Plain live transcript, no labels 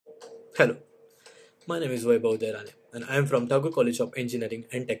Hello, my name is Vaibhav Derane and I am from Thakur College of Engineering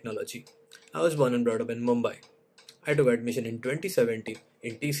and Technology. I was born and brought up in Mumbai. I took admission in 2017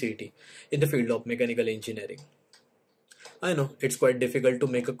 in TCET in the field of mechanical engineering. I know it's quite difficult to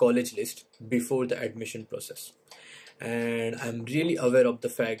make a college list before the admission process. And I'm really aware of the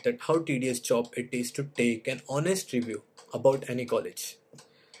fact that how tedious job it is to take an honest review about any college.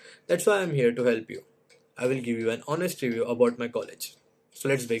 That's why I'm here to help you. I will give you an honest review about my college. So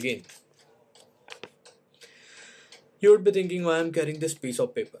let's begin. You would be thinking why I'm carrying this piece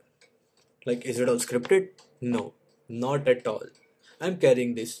of paper. Like, is it all scripted? No, not at all. I'm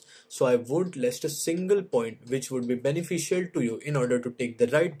carrying this so I won't list a single point which would be beneficial to you in order to take the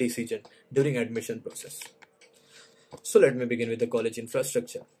right decision during admission process. So let me begin with the college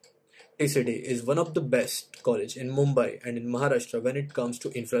infrastructure. TCT is one of the best college in Mumbai and in Maharashtra when it comes to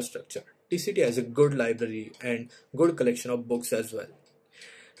infrastructure. TCT has a good library and good collection of books as well.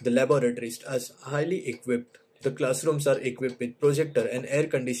 The laboratories are highly equipped. The classrooms are equipped with projector and air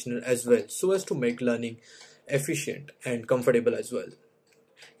conditioner as well, so as to make learning efficient and comfortable as well.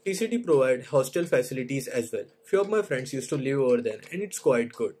 TCT provide hostel facilities as well. Few of my friends used to live over there and it's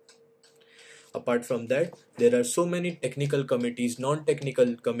quite good. Apart from that, there are so many technical committees,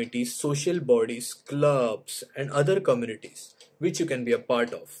 non-technical committees, social bodies, clubs and other communities which you can be a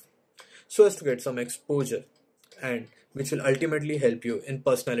part of so as to get some exposure and which will ultimately help you in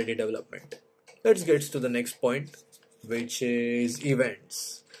personality development. Let's get to the next point, which is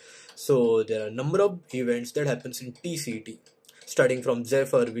events. So there are a number of events that happens in TCT, starting from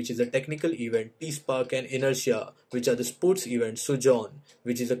Zephyr, which is a technical event, T-Spark and Inertia, which are the sports events, Sujon,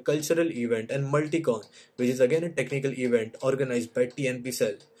 which is a cultural event, and Multicon, which is again a technical event organized by TNP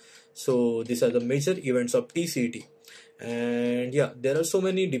Cell. So these are the major events of TCT. And yeah, there are so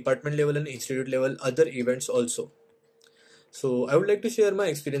many department level and institute level other events also. So I would like to share my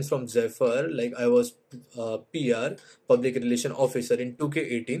experience from Zephyr. Like, I was PR, Public Relation Officer in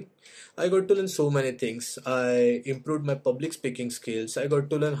 2K18. I got to learn so many things. I improved my public speaking skills. I got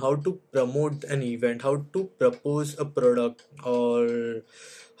to learn how to promote an event, how to propose a product, or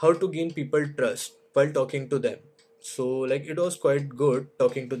how to gain people trust while talking to them. So like it was quite good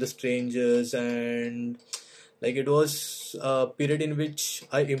talking to the strangers, and like it was a period in which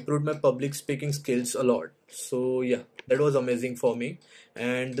I improved my public speaking skills a lot. So yeah, that was amazing for me.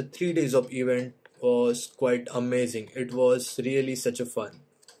 And the 3 days of event was quite amazing. It was really such a fun.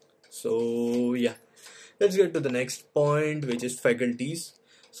 So yeah, let's get to the next point, which is faculties.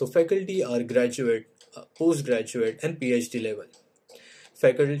 So faculty are graduate, postgraduate and PhD level.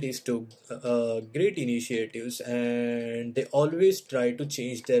 Faculties took great initiatives and they always try to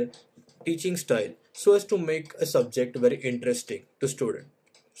change their teaching style so as to make a subject very interesting to student.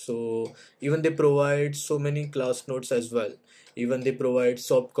 So even they provide so many class notes as well. Even they provide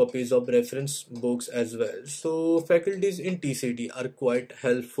soft copies of reference books as well. So faculties in TCT are quite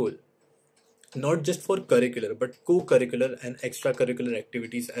helpful, not just for curricular but co-curricular and extracurricular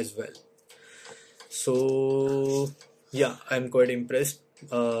activities as well. So yeah, I'm quite impressed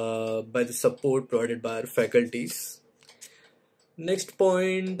by the support provided by our faculties. Next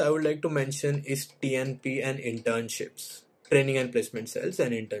point I would like to mention is TNP and internships, training and placement cells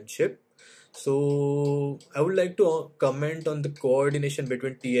and internship. So I would like to comment on the coordination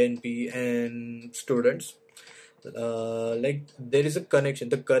between TNP and students. Like there is a connection.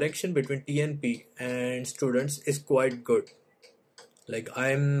 The connection between TNP and students is quite good. Like,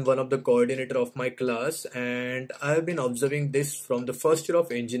 I'm one of the coordinator of my class and I've been observing this from the first year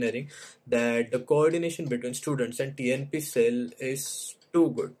of engineering, that the coordination between students and TNP cell is too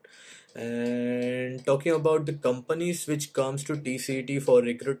good. And talking about the companies which comes to TCT for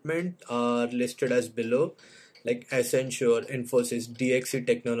recruitment are listed as below, like Accenture, Infosys, DXC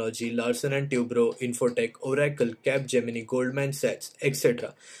Technology, Larsen and Toubro, Infotech, Oracle, Capgemini, Goldman Sachs,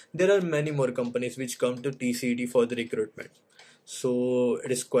 etc. There are many more companies which come to TCT for the recruitment. So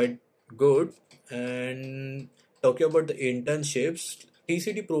it is quite good. And talking about the internships,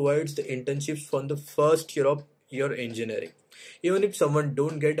 TCT provides the internships from the first year of your engineering. Even if someone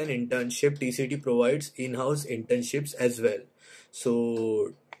don't get an internship, TCT provides in-house internships as well.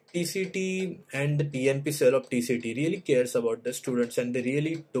 So TCT and the TNP cell of TCT really cares about the students and they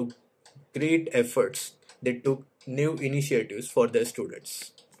really took great efforts. They took new initiatives for their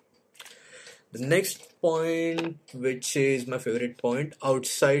students. The next point, which is my favorite point,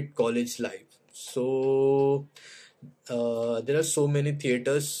 outside college life. So there are so many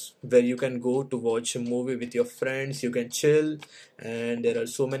theaters where you can go to watch a movie with your friends, you can chill, and there are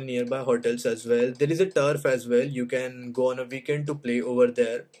so many nearby hotels as well. There is a turf as well, you can go on a weekend to play over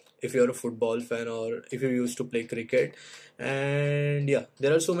there. if you're a football fan or if you used to play cricket. And yeah,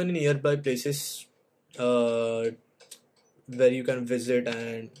 there are so many nearby places uh, where you can visit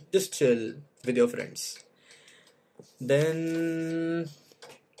and just chill with your friends. Then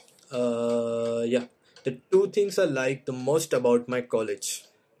yeah, the two things I like the most about my college.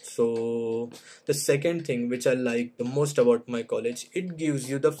 So the second thing which I like the most about my college, it gives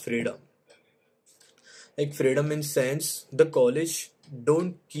you the freedom. Like freedom in sense, the college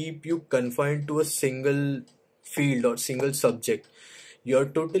don't keep you confined to a single field or single subject. You're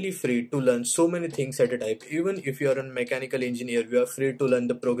totally free to learn so many things at a time. Even if you're a mechanical engineer, you are free to learn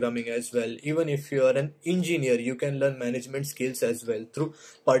the programming as well. Even if you are an engineer, you can learn management skills as well through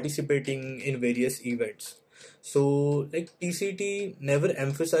participating in various events. So like TCT never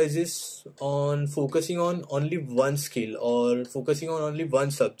emphasizes on focusing on only one skill or focusing on only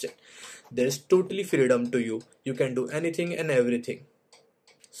one subject. There's totally freedom to you. You can do anything and everything.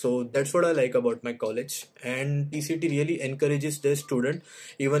 So that's what I like about my college. And TCT really encourages the student,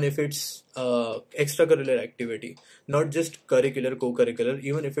 even if it's extracurricular activity, not just curricular, co-curricular,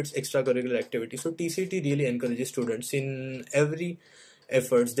 even if it's extracurricular activity. So TCT really encourages students in every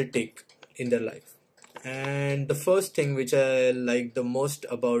efforts they take in their life. And the first thing which I like the most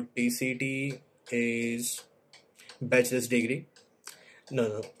about TCT is bachelor's degree.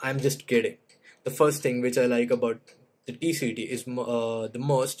 No, I'm just kidding. The first thing which I like about the TCT is the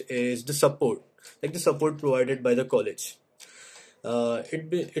most is the support, like the support provided by the college.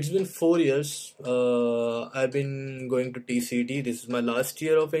 It's been 4 years. I've been going to TCT. This is my last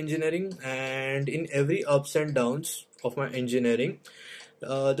year of engineering, and in every ups and downs of my engineering,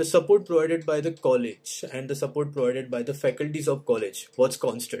 the support provided by the college and the support provided by the faculties of college was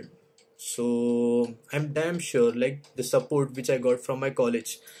constant. So I'm damn sure like the support which I got from my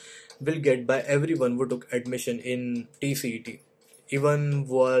college will get by everyone who took admission in TCET, even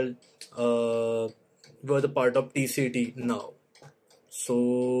while were the part of TCET now.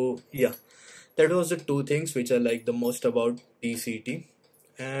 So yeah, that was the two things which I like the most about TCET.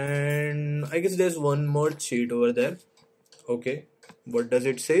 And I guess there's one more cheat over there. Okay, what does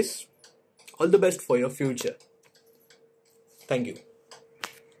it says? All the best for your future. Thank you.